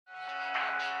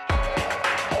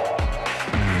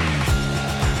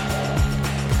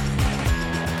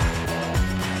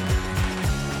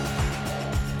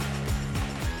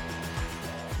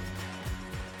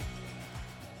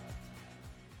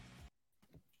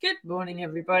Good morning,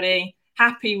 everybody.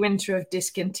 Happy Winter of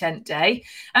Discontent Day,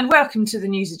 and welcome to the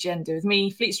News Agenda with me,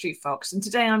 Fleet Street Fox. And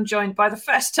today I'm joined by the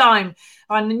first time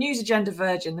on the News Agenda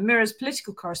Virgin, the Mirror's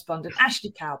political correspondent, Ashley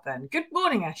Cowburn. Good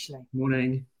morning, Ashley.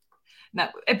 Morning. Now,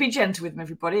 be gentle with him,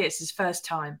 everybody. It's his first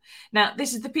time. Now,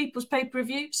 this is the People's Paper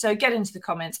Review, so get into the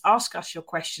comments, ask us your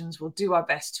questions. We'll do our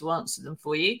best to answer them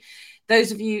for you.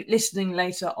 Those of you listening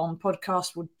later on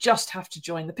podcast will just have to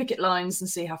join the picket lines and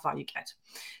see how far you get.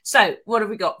 So, what have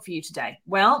we got for you today?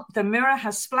 Well, the Mirror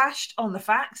has splashed on the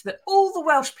fact that all the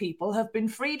Welsh people have been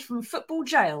freed from football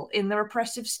jail in the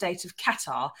repressive state of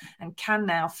Qatar and can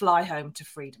now fly home to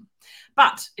freedom.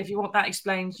 But if you want that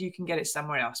explained, you can get it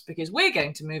somewhere else, because we're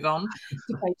going to move on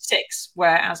to page 6,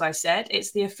 where, as I said,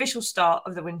 it's the official start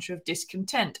of the Winter of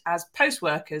Discontent, as post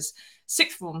workers,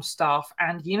 sixth form staff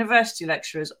and university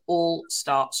lecturers all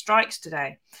start strikes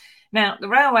today. Now, the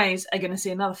railways are going to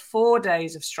see another 4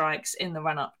 days of strikes in the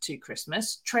run-up to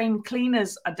Christmas. Train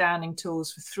cleaners are downing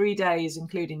tools for 3 days,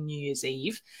 including New Year's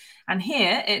Eve. And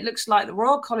here, it looks like the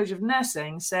Royal College of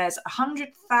Nursing says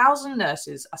 100,000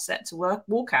 nurses are set to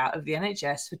walk out of the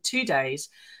NHS for 2 days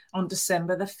on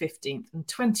December the 15th and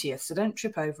 20th. So don't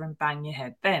trip over and bang your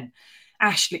head then.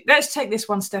 Ashley, let's take this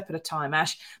one step at a time,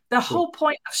 Ash. The whole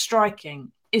point of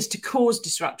striking is to cause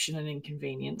disruption and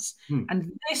inconvenience.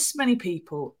 And this many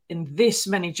people in this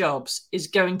many jobs is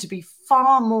going to be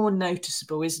far more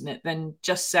noticeable, isn't it, than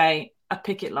just, say, a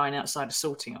picket line outside a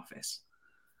sorting office?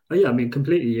 Oh, yeah, I mean,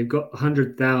 completely. You've got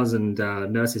 100,000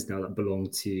 nurses now that belong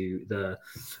to the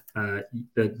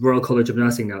Royal College of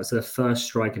Nursing now. It's their first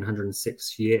strike in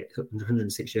 106 years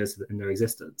in their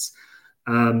existence.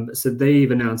 So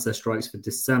they've announced their strikes for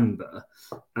December.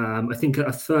 I think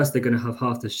at first they're going to have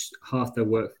half their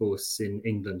workforce in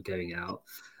England going out.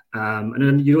 And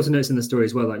then you also notice in the story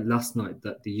as well, like last night,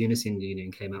 that the Unison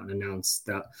Union came out and announced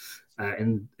that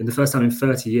in the first time in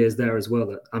 30 years there as well,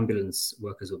 that ambulance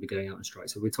workers will be going out on strike.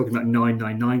 So we're talking about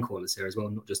 999 callers here as well,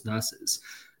 not just nurses.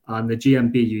 And the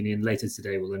GMB union later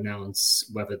today will announce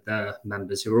whether their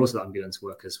members, who are also ambulance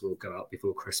workers, will go out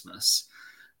before Christmas.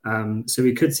 So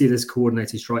we could see this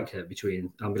coordinated strike here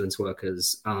between ambulance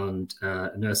workers and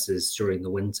nurses during the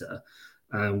winter,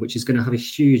 which is going to have a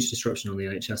huge disruption on the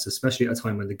NHS, especially at a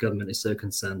time when the government is so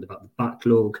concerned about the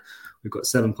backlog. We've got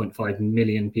 7.5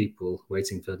 million people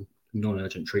waiting for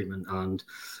non-urgent treatment and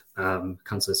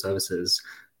cancer services.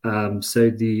 So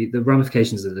the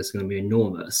ramifications of this are going to be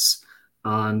enormous.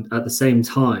 And at the same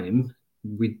time,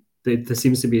 there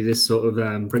seems to be this sort of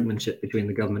brinkmanship between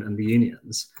the government and the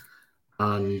unions.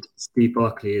 And Steve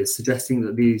Barclay is suggesting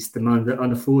that these demands are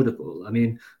unaffordable. I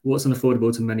mean, what's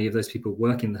unaffordable to many of those people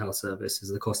working in the health service is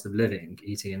the cost of living,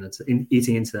 eating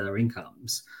into their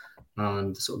incomes,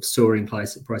 and sort of soaring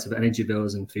price of energy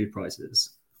bills and food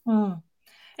prices.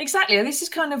 Exactly. This is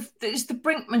it's the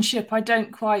brinkmanship I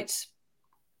don't quite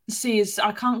see,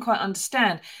 I can't quite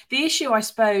understand. The issue, I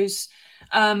suppose,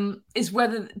 is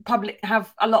whether the public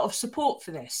have a lot of support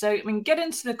for this. So, I mean, get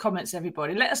into the comments,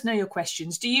 everybody. Let us know your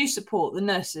questions. Do you support the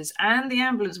nurses and the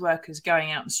ambulance workers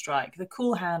going out on strike, the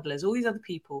call handlers, all these other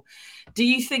people? Do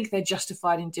you think they're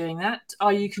justified in doing that?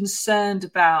 Are you concerned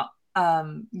about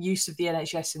use of the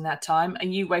NHS in that time? Are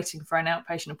you waiting for an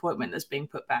outpatient appointment that's being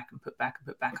put back and put back and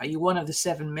put back? Are you one of the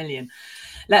 7 million?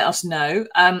 Let us know.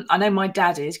 I know my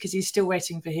dad is, because he's still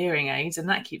waiting for hearing aids and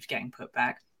that keeps getting put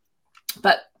back.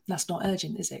 But that's not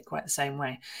urgent, is it? Quite the same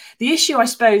way. The issue, I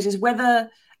suppose, is whether,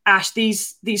 Ash,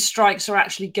 these strikes are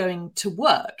actually going to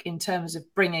work in terms of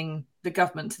bringing the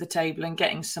government to the table and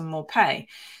getting some more pay.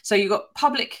 So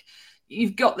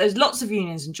there's lots of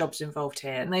unions and jobs involved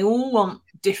here, and they all want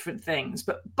different things.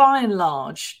 But by and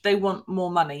large, they want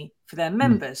more money for their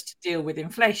members to deal with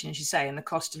inflation, as you say, and the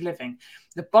cost of living.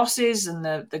 The bosses and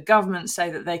the government say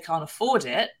that they can't afford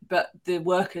it, but the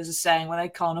workers are saying, well, they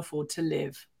can't afford to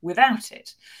live without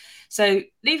it. So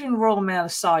leaving Royal Mail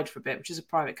aside for a bit, which is a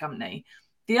private company,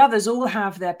 the others all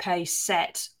have their pay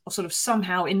set or sort of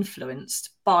somehow influenced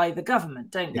by the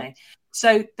government, don't they?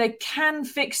 So they can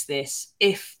fix this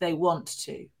if they want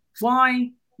to.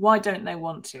 Why don't they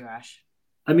want to, Ash?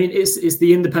 I mean, it's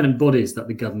the independent bodies that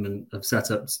the government have set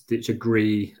up which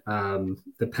agree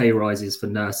the pay rises for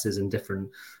nurses and different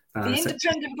the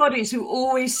independent bodies who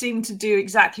always seem to do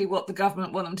exactly what the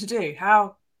government want them to do.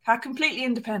 How completely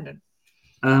independent?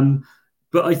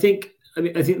 But I think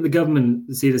the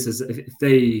government see this as if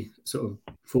they sort of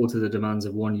fall to the demands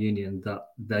of one union, that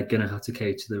they're going to have to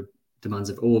cater to the demands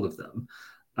of all of them.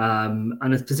 And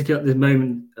particularly at the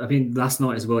moment, I mean, last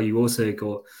night as well, you also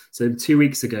got, so 2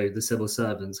 weeks ago, the civil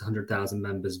servants, 100,000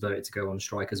 members voted to go on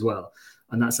strike as well.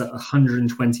 And that's at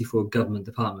 124 government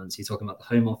departments. You're talking about the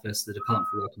Home Office, the Department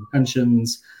for Work and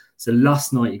Pensions, So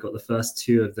last night you got the first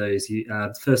two of those.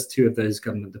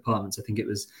 Government departments. I think it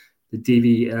was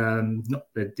the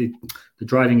not the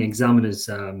driving examiners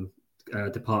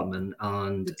department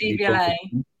and The DVLA.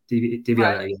 DVLA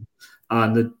Right.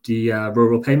 and the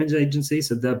Rural Payments Agency.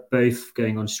 So they're both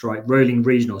going on strike, rolling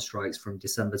regional strikes from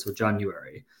December till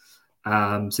January.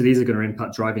 So these are going to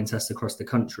impact driving tests across the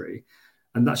country.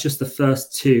 And that's just the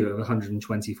first two of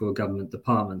 124 government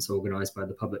departments organised by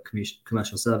the Public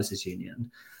Commercial Services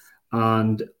Union.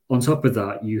 And on top of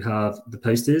that, you have the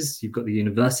posters, you've got the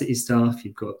university staff,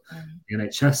 you've got the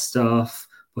NHS staff,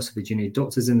 possibly junior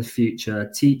doctors in the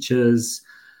future, teachers.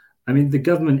 I mean, the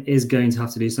government is going to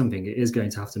have to do something. It is going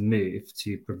to have to move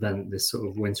to prevent this sort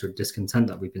of winter of discontent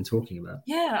that we've been talking about.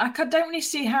 Yeah, I don't really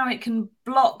see how it can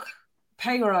block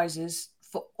pay rises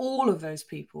for all of those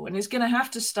people. And it's going to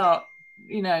have to start,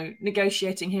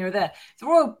 negotiating here or there.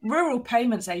 The Rural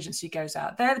Payments Agency goes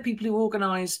out. They're the people who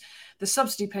organise the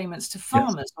subsidy payments to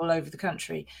farmers all over the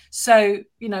country. So,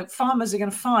 farmers are going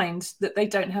to find that they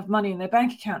don't have money in their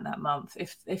bank account that month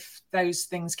if those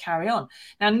things carry on.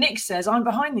 Now, Nick says, I'm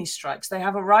behind these strikes. They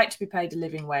have a right to be paid a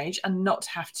living wage and not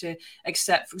have to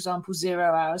accept, for example,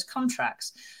 0 hours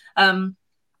contracts.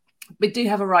 We do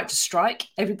have a right to strike.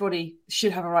 Everybody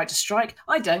should have a right to strike.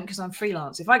 I don't, because I'm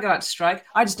freelance. If I go out to strike,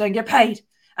 I just don't get paid.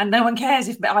 And no one cares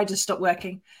if I just stop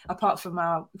working, apart from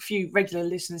our few regular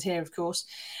listeners here, of course.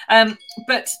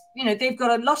 But, they've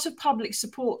got a lot of public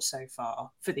support so far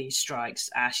for these strikes,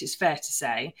 Ash, it's fair to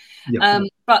say. Yep.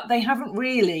 But they haven't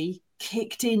really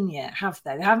kicked in yet, have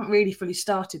they? They haven't really fully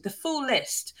started. The full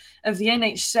list of the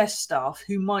NHS staff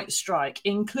who might strike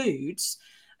includes,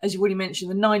 as you already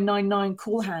mentioned, the 999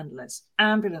 call handlers,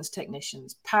 ambulance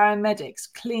technicians, paramedics,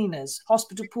 cleaners,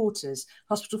 hospital porters,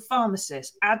 hospital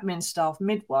pharmacists, admin staff,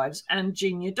 midwives, and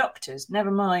junior doctors,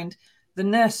 never mind the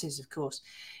nurses, of course.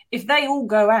 If they all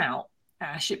go out,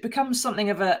 Ash, it becomes something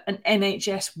of an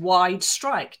NHS-wide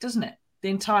strike, doesn't it? The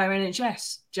entire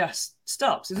NHS just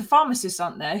stops. If the pharmacists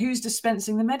aren't there, who's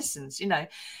dispensing the medicines?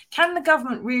 Can the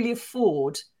government really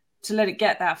afford to let it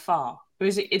get that far? Or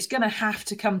is it's going to have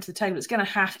to come to the table? It's going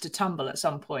to have to tumble at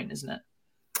some point, isn't it?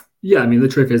 Yeah, I mean, the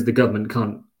trick is the government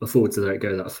can't afford to let it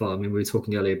go that far. I mean, we were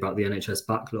talking earlier about the NHS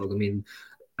backlog. I mean,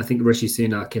 I think Rishi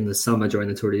Sunak in the summer during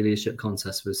the Tory leadership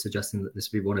contest was suggesting that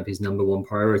this would be one of his number one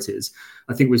priorities.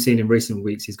 I think we've seen in recent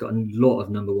weeks he's got a lot of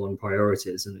number one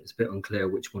priorities, and it's a bit unclear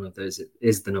which one of those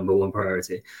is the number one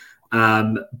priority.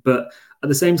 But at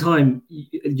the same time,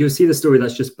 you'll see the story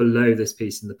that's just below this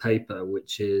piece in the paper,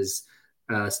 which is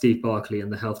Steve Barclay and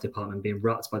the health department being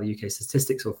wrapped by the UK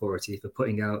Statistics Authority for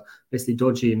putting out basically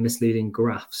dodgy and misleading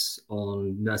graphs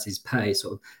on nurses' pay,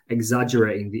 sort of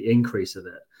exaggerating the increase of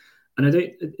it.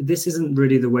 And this isn't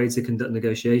really the way to conduct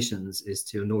negotiations, is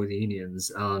to annoy the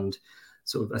unions. And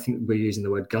sort of, I think we're using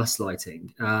the word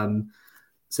gaslighting.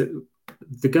 So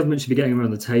the government should be getting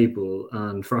around the table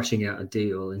and thrashing out a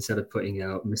deal instead of putting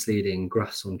out misleading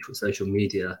graphs on social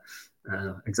media,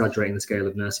 exaggerating the scale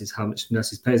of nurses, how much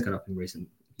nurses' pay has gone up in recent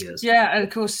years. Yeah, and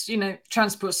of course,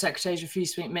 Transport Secretaries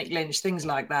refused to meet Mick Lynch, things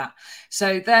like that.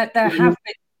 So there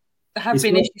have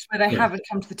been issues where they haven't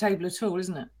come to the table at all,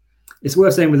 isn't it? It's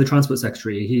worth saying with the Transport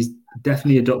Secretary, he's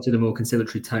definitely adopted a more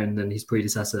conciliatory tone than his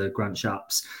predecessor, Grant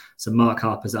Shapps. So Mark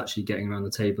Harper's actually getting around the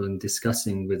table and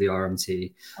discussing with the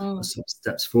RMT some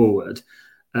steps forward.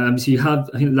 So you have,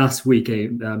 I think last week,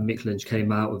 Mick Lynch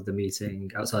came out of the meeting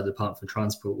outside the Department for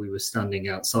Transport. We were standing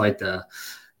outside there.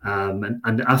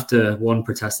 And after one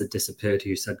protester disappeared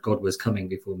who said God was coming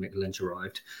before Mick Lynch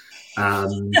arrived,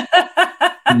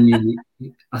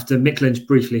 after Mick Lynch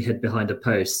briefly hid behind a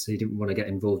post, so he didn't want to get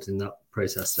involved in that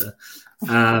protester,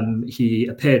 he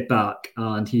appeared back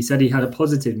and he said he had a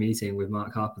positive meeting with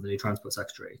Mark Harper, the new Transport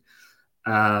Secretary.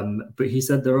 But he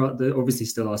said there obviously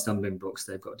still are stumbling blocks.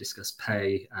 They've got to discuss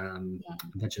pay,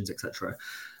 pensions, etc.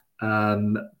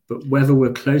 But whether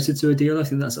we're closer to a deal, I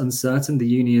think that's uncertain. The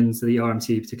unions, the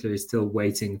RMT particularly, is still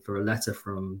waiting for a letter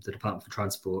from the Department for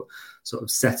Transport, sort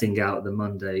of setting out the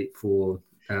mandate for.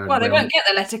 Well, they won't get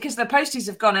the letter because the posties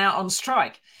have gone out on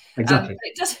strike. Exactly.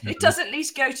 It does at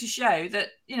least go to show that,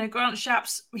 Grant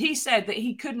Shapps, he said that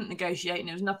he couldn't negotiate and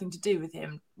it was nothing to do with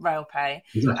him, rail pay.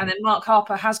 Exactly. And then Mark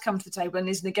Harper has come to the table and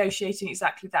is negotiating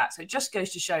exactly that. So it just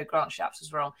goes to show Grant Shapps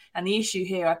was wrong. And the issue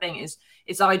here, I think, is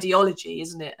it's ideology,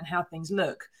 isn't it? And how things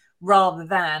look, rather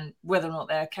than whether or not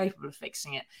they're capable of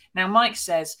fixing it. Now, Mike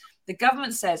says, the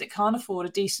government says it can't afford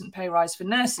a decent pay rise for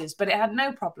nurses, but it had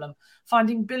no problem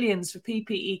finding billions for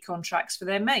PPE contracts for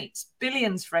their mates,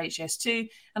 billions for HS2,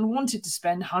 and wanted to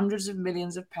spend hundreds of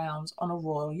millions of pounds on a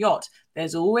royal yacht.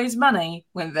 There's always money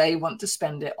when they want to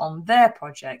spend it on their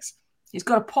projects. He's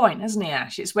got a point, hasn't he,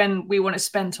 Ash? It's when we want it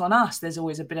spent on us, there's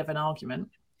always a bit of an argument.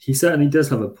 He certainly does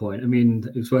have a point. I mean,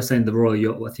 it was worth saying the Royal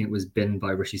Yacht, I think, was binned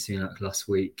by Rishi Sunak last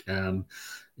week.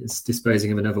 It's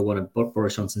disposing of another one of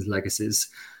Boris Johnson's legacies.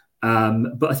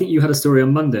 But I think you had a story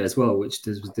on Monday as well, which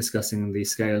was discussing the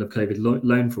scale of COVID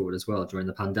loan fraud as well during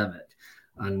the pandemic.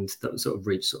 And that sort of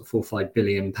reached sort of £4 or £5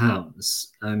 billion.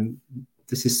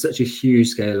 This is such a huge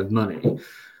scale of money.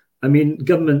 I mean,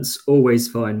 governments always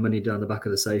find money down the back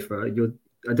of the sofa. I don't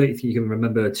think you can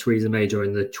remember Theresa May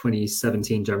during the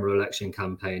 2017 general election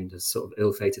campaign, the sort of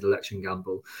ill-fated election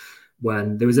gamble,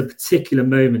 when there was a particular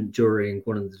moment during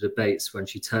one of the debates when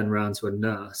she turned around to a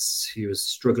nurse who was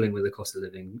struggling with the cost of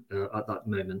living at that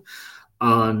moment.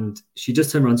 And she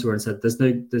just turned around to her and said, there's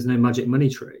no magic money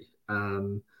tree.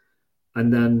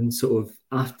 And then sort of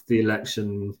after the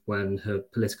election, when her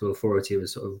political authority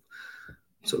was sort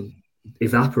of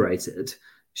evaporated,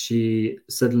 she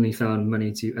suddenly found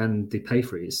money to end the pay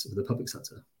freeze of the public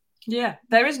sector. Yeah,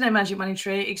 there is no magic money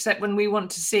tree, except when we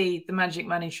want to see the magic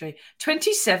money tree.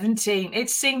 2017, it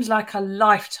seems like a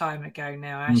lifetime ago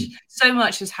now, Ash. So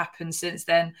much has happened since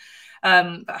then.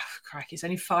 Crikey, it's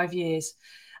only 5 years.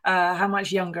 How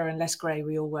much younger and less grey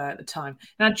we all were at the time.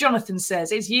 Now, Jonathan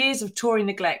says, it's years of Tory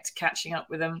neglect catching up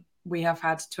with them. We have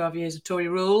had 12 years of Tory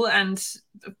rule, and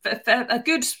a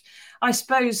good, I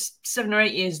suppose, 7 or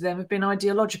 8 years of them have been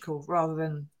ideological rather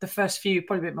than the first few,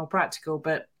 probably a bit more practical,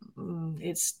 but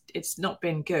it's not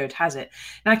been good, has it?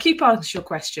 Now, keep asking your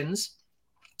questions.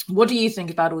 What do you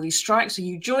think about all these strikes? Are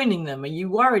you joining them? Are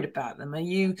you worried about them? Are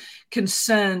you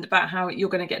concerned about how you're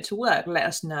going to get to work? Let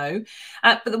us know.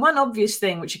 But the one obvious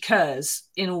thing which occurs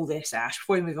in all this, Ash,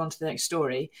 before we move on to the next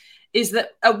story, is that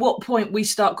at what point we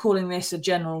start calling this a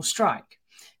general strike.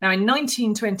 Now, in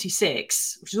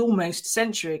 1926, which is almost a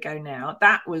century ago now,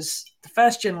 that was the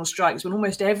first general strike, was when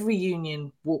almost every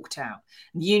union walked out.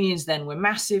 And unions then were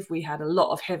massive. We had a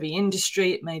lot of heavy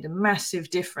industry. It made a massive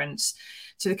difference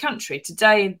to the country.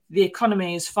 Today, the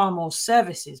economy is far more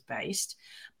services based,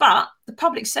 but the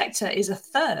public sector is a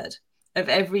third of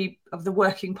the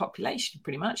working population,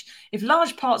 pretty much. If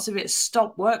large parts of it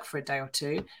stop work for a day or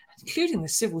two, including the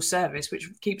civil service, which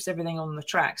keeps everything on the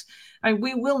tracks, I mean,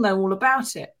 we will know all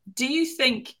about it. Do you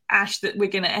think, Ash, that we're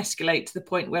going to escalate to the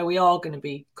point where we are going to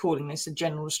be calling this a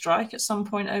general strike at some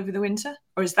point over the winter?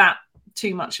 Or is that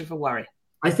too much of a worry?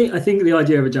 I think the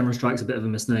idea of a general strike is a bit of a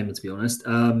misnomer, to be honest,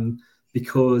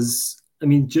 because, I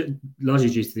mean, largely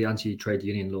due to the anti-trade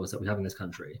union laws that we have in this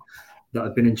country that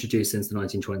have been introduced since the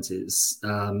 1920s.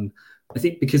 I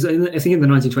think in the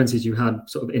 1920s, you had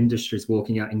sort of industries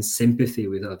walking out in sympathy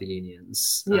with other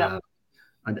unions. Yeah.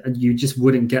 And you just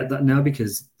wouldn't get that now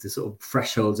because the sort of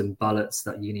thresholds and ballots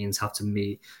that unions have to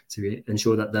meet to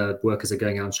ensure that their workers are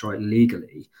going out on strike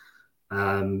legally.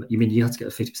 You have to get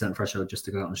a 50% threshold just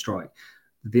to go out on strike.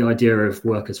 The idea of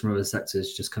workers from other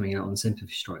sectors just coming out on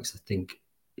sympathy strikes, I think,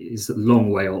 is a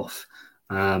long way off.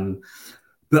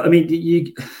 But I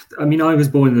mean, I was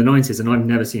born in the 90s and I've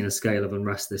never seen a scale of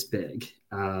unrest this big.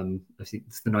 I think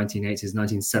it's the 1980s,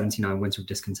 1979 Winter of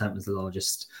Discontent was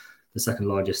the second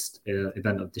largest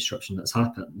event of disruption that's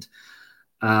happened.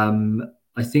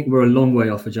 I think we're a long way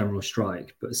off a general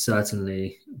strike, but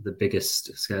certainly the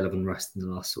biggest scale of unrest in the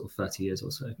last sort of 30 years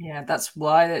or so. Yeah, that's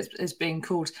why it's being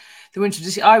called the Winter of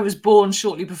Discontent. I was born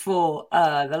shortly before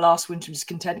the last Winter of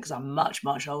Discontent because I'm much,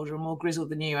 much older and more grizzled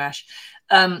than you, Ash.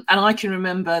 And I can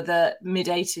remember the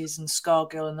mid-80s and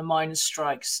Scargill and the miners'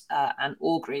 strikes and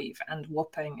Orgreave and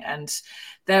Wapping. And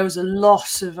there was a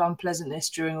lot of unpleasantness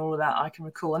during all of that, I can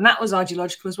recall. And that was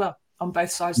ideological as well, on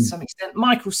both sides to some extent.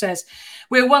 Michael says,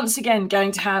 we're once again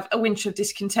going to have a winter of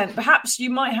discontent. Perhaps you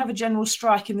might have a general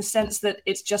strike in the sense that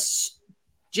it's just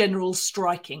general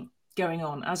striking going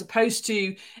on, as opposed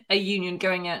to a union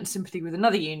going out in sympathy with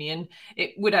another union.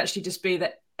 It would actually just be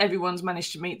that everyone's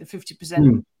managed to meet the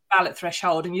 50% ballot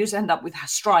threshold, and you just end up with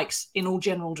strikes in all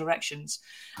general directions,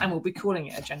 and we'll be calling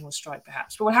it a general strike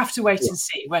perhaps, but we'll have to wait and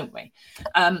see, won't we?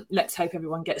 Let's hope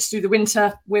everyone gets through the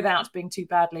winter without being too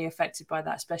badly affected by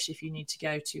that, especially if you need to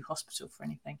go to hospital for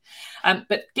anything.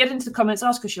 But get into the comments,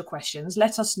 ask us your questions,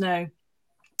 let us know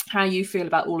how you feel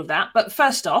about all of that. But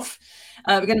first off,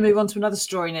 we're going to move on to another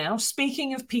story now.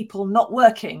 Speaking of people not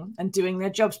working and doing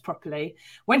their jobs properly,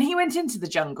 when he went into the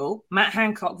jungle, Matt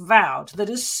Hancock vowed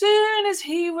that as soon as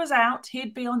he was out,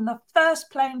 he'd be on the first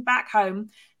plane back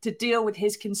home to deal with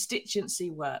his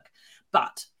constituency work.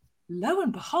 But lo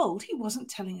and behold, he wasn't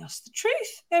telling us the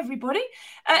truth, everybody.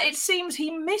 It seems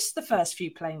he missed the first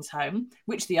few planes home,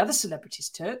 which the other celebrities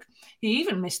took. He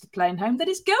even missed the plane home that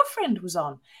his girlfriend was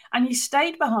on. And he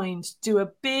stayed behind to do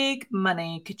a big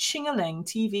money, ka-ching-a-ling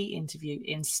TV interview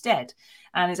instead,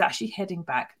 and is actually heading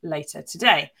back later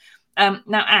today.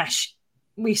 Now, Ash,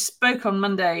 we spoke on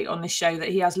Monday on this show that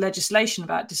he has legislation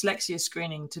about dyslexia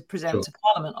screening to present to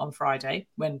Parliament on Friday,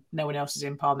 when no one else is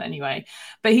in Parliament anyway.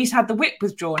 But he's had the whip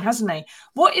withdrawn, hasn't he?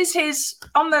 What is his,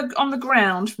 on the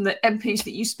ground from the MPs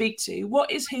that you speak to,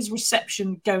 what is his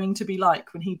reception going to be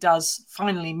like when he does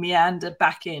finally meander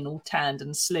back in, all tanned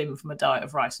and slim from a diet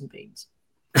of rice and beans?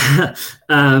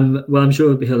 Well, I'm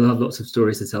sure he'll have lots of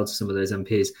stories to tell to some of those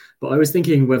MPs. But I was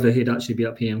thinking whether he'd actually be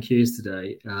at PMQs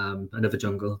today, another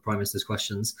jungle, Prime Minister's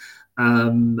questions.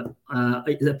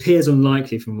 It appears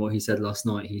unlikely from what he said last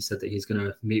night. He said that he's going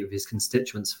to meet with his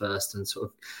constituents first and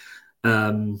sort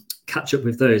of catch up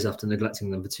with those after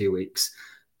neglecting them for 2 weeks.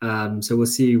 So we'll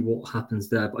see what happens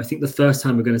there. But I think the first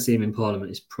time we're going to see him in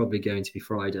Parliament is probably going to be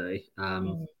Friday.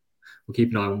 We'll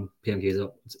keep an eye on PMQs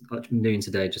at noon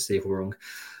today, just see if we're wrong.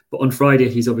 But on Friday,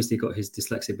 he's obviously got his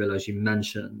dyslexia bill, as you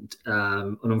mentioned.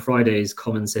 And on Friday's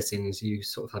common sittings, you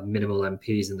sort of have minimal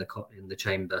MPs in the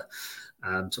chamber,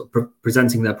 sort of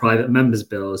presenting their private members'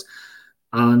 bills.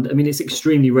 And I mean, it's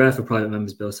extremely rare for private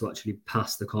members' bills to actually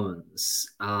pass the Commons.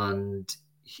 And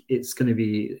it's going to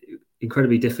be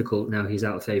incredibly difficult now he's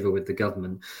out of favour with the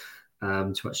government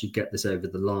to actually get this over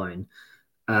the line.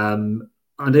 And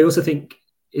I also think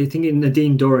in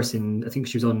Nadine Dorris, I think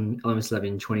she was on Armis Levy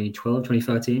in 2012,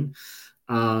 2013.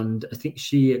 And I think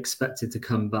she expected to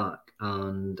come back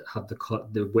and have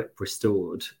the whip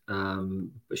restored.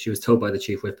 But she was told by the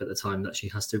chief whip at the time that she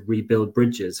has to rebuild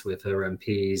bridges with her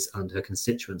MPs and her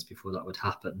constituents before that would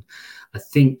happen. I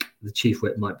think the chief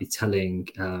whip might be telling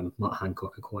Matt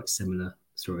Hancock a quite similar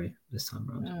story this time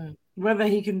around. Whether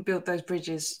he can build those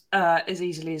bridges as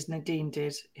easily as Nadine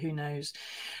did, who knows?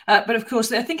 But of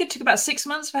course, I think it took about 6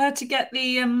 months for her to get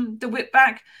the whip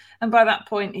back, and by that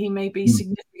point, he may be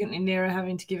significantly nearer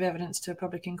having to give evidence to a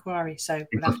public inquiry. So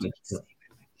we'll have to see.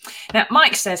 Now,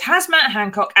 Mike says, has Matt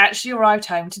Hancock actually arrived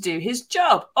home to do his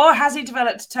job, or has he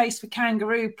developed a taste for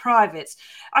kangaroo privates?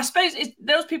 I suppose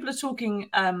those people are talking,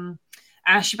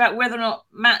 Ash, about whether or not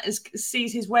Matt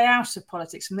sees his way out of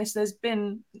politics from this. There's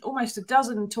been almost a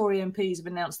dozen Tory MPs have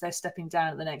announced they're stepping down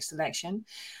at the next election.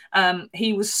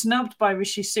 He was snubbed by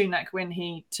Rishi Sunak when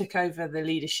he took over the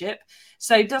leadership.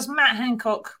 So does Matt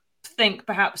Hancock think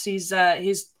perhaps his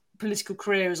political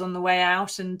career is on the way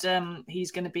out and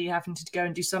he's going to be having to go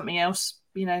and do something else,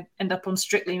 end up on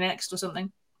Strictly next or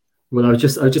something? Well, I was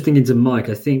just thinking to Mike.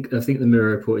 I think the Mirror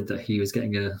reported that he was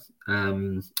getting a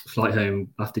flight home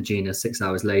after Gina 6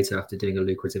 hours later after doing a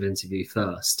lucrative interview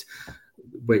first.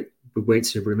 Wait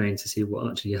to remain to see what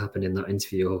actually happened in that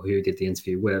interview or who he did the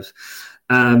interview with.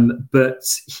 But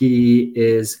he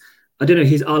is, I don't know.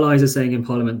 His allies are saying in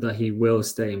Parliament that he will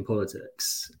stay in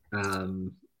politics.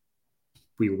 That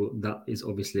is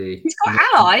obviously. He's got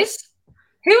allies.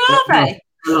 Who are they?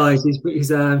 Allies.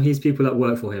 He's people that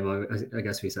work for him. I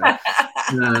guess we say.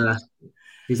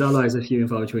 His allies are few and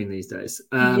far between these days.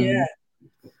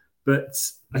 But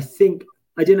I think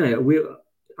I don't know.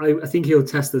 I think he'll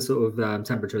test the sort of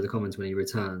temperature of the Commons when he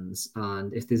returns,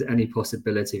 and if there's any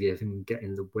possibility of him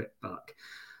getting the whip back.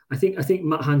 I think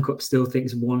Matt Hancock still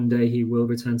thinks one day he will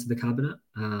return to the cabinet.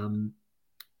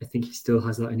 I think he still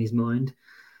has that in his mind.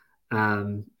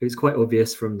 It's quite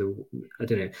obvious from I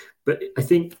don't know, but I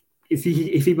think if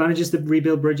he manages to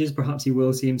rebuild bridges, perhaps he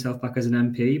will see himself back as an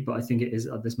MP. But I think it is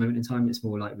at this moment in time, it's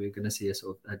more like we're going to see a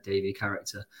sort of Ed Davey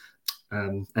character,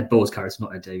 Ed Balls character,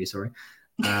 not Ed Davey, sorry,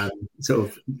 sort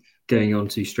of going on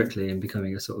to Strictly and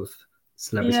becoming a sort of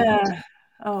celebrity. Yeah.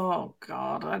 Oh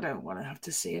God, I don't want to have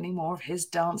to see any more of his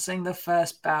dancing. The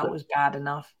first bout was bad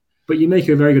enough. But you make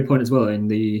a very good point as well. In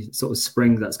the sort of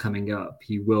spring that's coming up,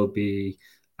 he will be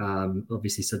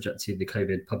obviously subject to the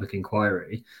COVID public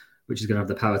inquiry, which is going to have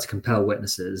the power to compel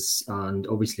witnesses. And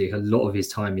obviously a lot of his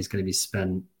time is going to be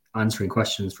spent answering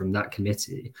questions from that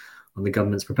committee on the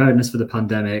government's preparedness for the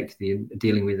pandemic,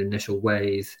 dealing with the initial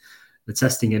wave, the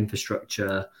testing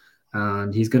infrastructure.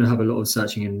 And he's going to have a lot of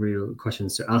searching and real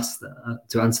questions to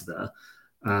answer there.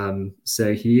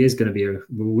 So he is going to be,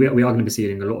 we are going to be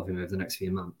seeing a lot of him over the next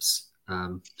few months,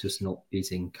 just not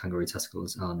eating kangaroo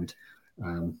testicles and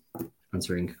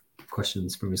answering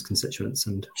questions from his constituents.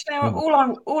 And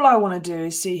all I want to do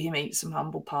is see him eat some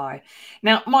humble pie.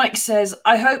 Now, Mike says,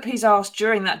 I hope he's asked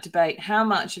during that debate how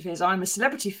much of his I'm a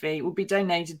Celebrity fee will be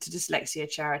donated to dyslexia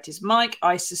charities. Mike,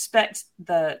 I suspect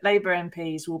the Labour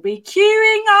MPs will be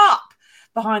queuing up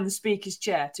behind the Speaker's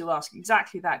chair to ask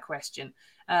exactly that question.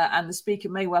 And the Speaker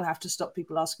may well have to stop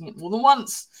people asking it more than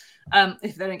once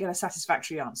if they don't get a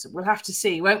satisfactory answer. We'll have to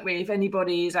see, won't we, if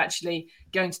anybody is actually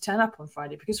going to turn up on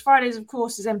Friday. Because Fridays, of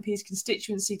course, is MP's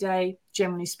constituency day,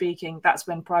 generally speaking. That's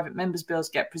when private members' bills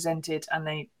get presented and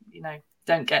they,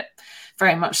 don't get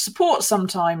very much support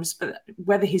sometimes. But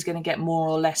whether he's going to get more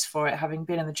or less for it, having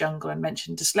been in the jungle and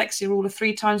mentioned dyslexia all of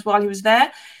 3 times while he was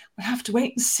there, we'll have to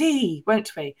wait and see,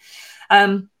 won't we?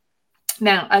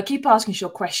 Now, keep asking us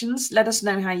your questions. Let us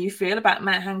know how you feel about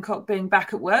Matt Hancock being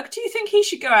back at work. Do you think he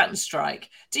should go out and strike?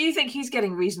 Do you think he's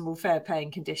getting reasonable, fair paying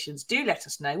conditions? Do let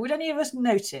us know. Would any of us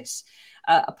notice,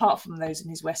 apart from those in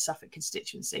his West Suffolk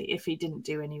constituency, if he didn't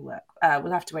do any work?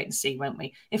 We'll have to wait and see, won't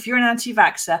we? If you're an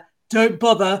anti-vaxxer, don't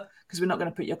bother, because we're not going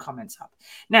to put your comments up.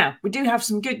 Now, we do have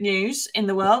some good news in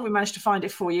the world. We managed to find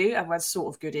it for you. Otherwise,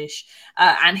 sort of goodish.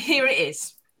 And here it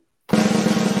is.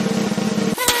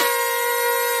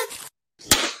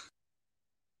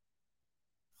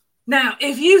 Now,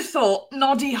 if you thought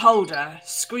Noddy Holder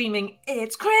screaming,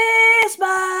 "It's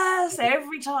Christmas,"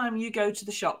 every time you go to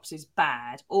the shops is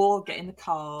bad, or get in the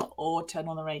car, or turn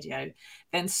on the radio,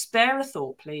 then spare a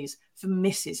thought, please, for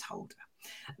Mrs. Holder.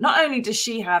 Not only does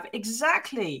she have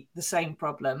exactly the same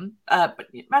problem, but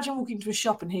imagine walking to a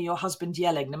shop and hear your husband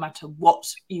yelling no matter what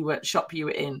shop you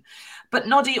were in. But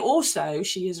Noddy also,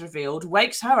 she has revealed,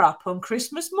 wakes her up on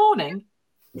Christmas morning,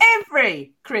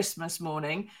 every Christmas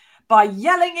morning, by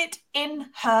yelling it in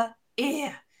her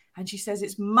ear. And she says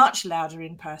it's much louder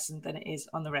in person than it is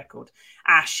on the record.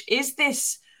 Ash, is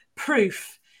this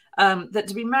proof that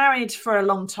to be married for a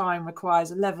long time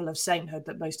requires a level of sainthood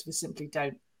that most of us simply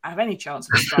don't have any chance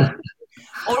of aspiring?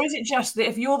 Or is it just that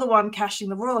if you're the one cashing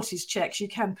the royalties checks, you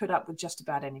can put up with just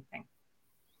about anything?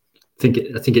 I think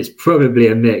it's probably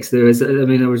a mix. I was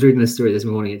reading this story this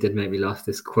morning. It did make me laugh.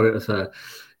 This quote of her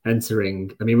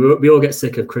entering. I mean, we all get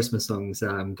sick of Christmas songs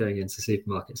going into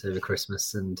supermarkets over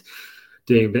Christmas and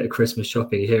doing a bit of Christmas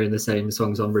shopping, hearing the same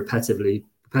songs on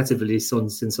repetitively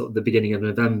songs since sort of the beginning of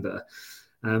November.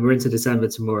 We're into December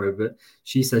tomorrow, but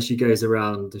she says she goes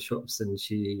around the shops and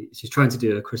she's trying to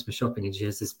do her Christmas shopping and she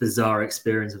has this bizarre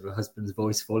experience of her husband's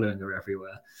voice following her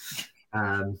everywhere.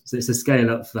 So it's a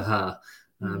scale up for her.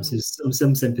 So there's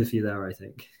some sympathy there, I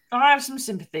think. I have some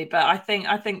sympathy, but I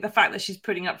think the fact that she's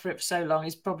putting up for it for so long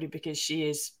is probably because she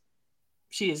is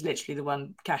literally the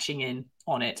one cashing in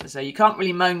on it. So you can't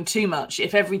really moan too much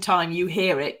if every time you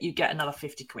hear it, you get another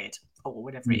 50 quid or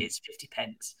whatever it is, 50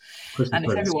 pence. Christmas and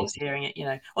if everyone's hearing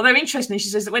it, Although interestingly, she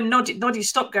says that when Noddy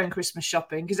stopped going Christmas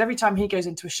shopping, because every time he goes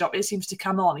into a shop, it seems to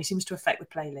come on. He seems to affect the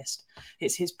playlist.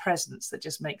 It's his presence that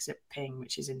just makes it ping,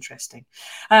 which is interesting.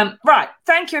 Right.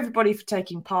 Thank you, everybody, for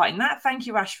taking part in that. Thank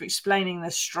you, Ash, for explaining the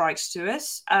strikes to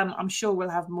us. I'm sure we'll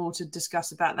have more to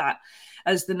discuss about that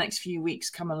as the next few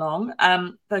weeks come along.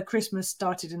 Though Christmas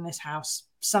started in this house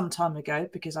some time ago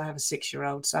because I have a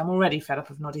 6-year-old, so I'm already fed up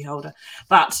of Noddy Holder,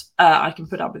 but I can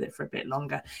put up with it for a bit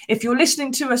longer. If you're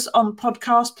listening to us on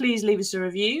podcast, please leave us a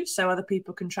review so other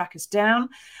people can track us down.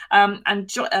 And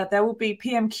there will be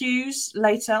PMQs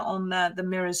later on the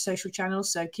Mirror's social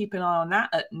channels, so keep an eye on that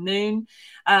at noon.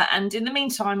 And in the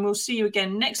meantime, we'll see you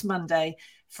again next Monday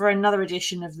for another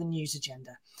edition of the News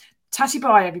Agenda. Tatty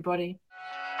bye, everybody.